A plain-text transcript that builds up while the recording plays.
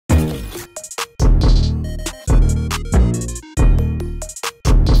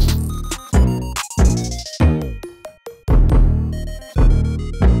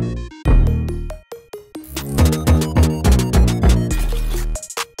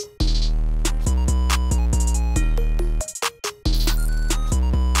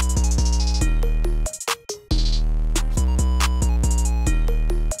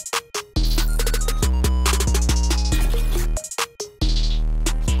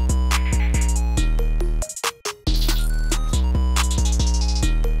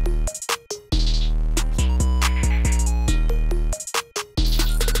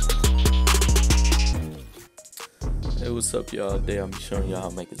up, y'all? Today I'm showing y'all how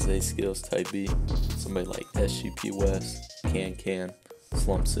to make a Zayskillz type beat. Somebody like Sgpwes, Kankan,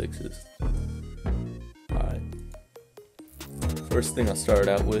 Slump6's. Alright. First thing I started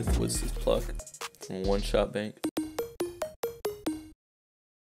out with was this pluck from One Shot Bank.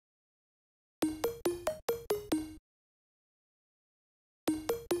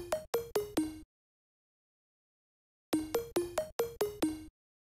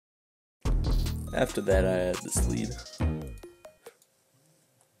 After that, I add this lead.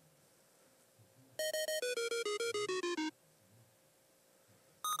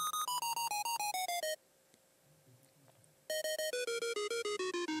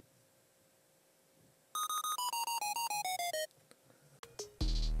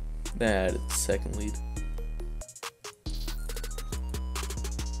 Then I added the second lead.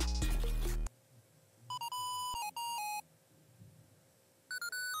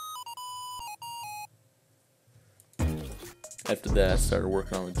 After that, I started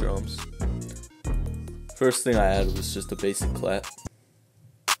working on the drums. First thing I added was just a basic clap.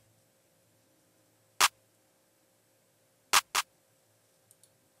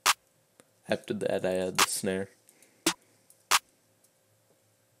 After that, I added the snare.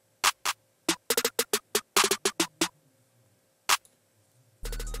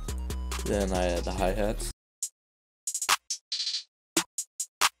 Then I add the hi-hats.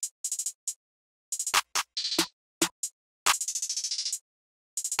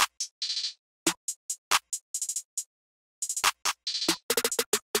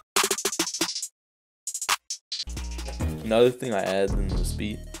 Another thing I added in this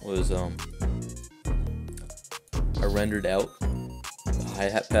beat was I rendered out the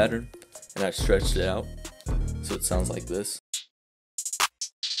hi-hat pattern and I stretched it out so it sounds like this.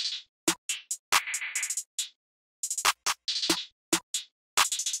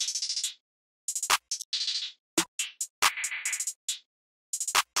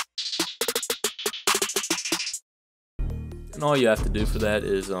 And all you have to do for that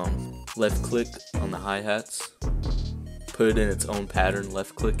is left click on the hi-hats, put it in its own pattern,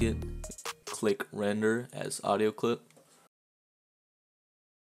 left click it, click render as audio clip.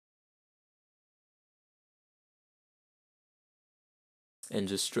 And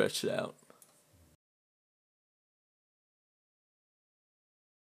just stretch it out.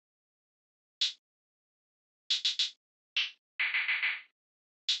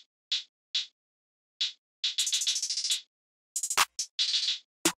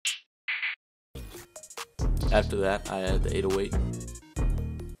 After that, I add the 808.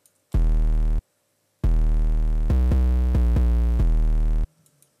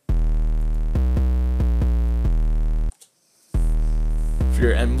 For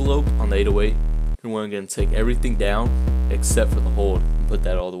your envelope on the 808, you're going to take everything down except for the hold and put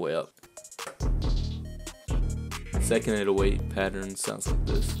that all the way up. Second 808 pattern sounds like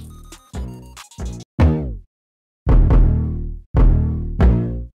this.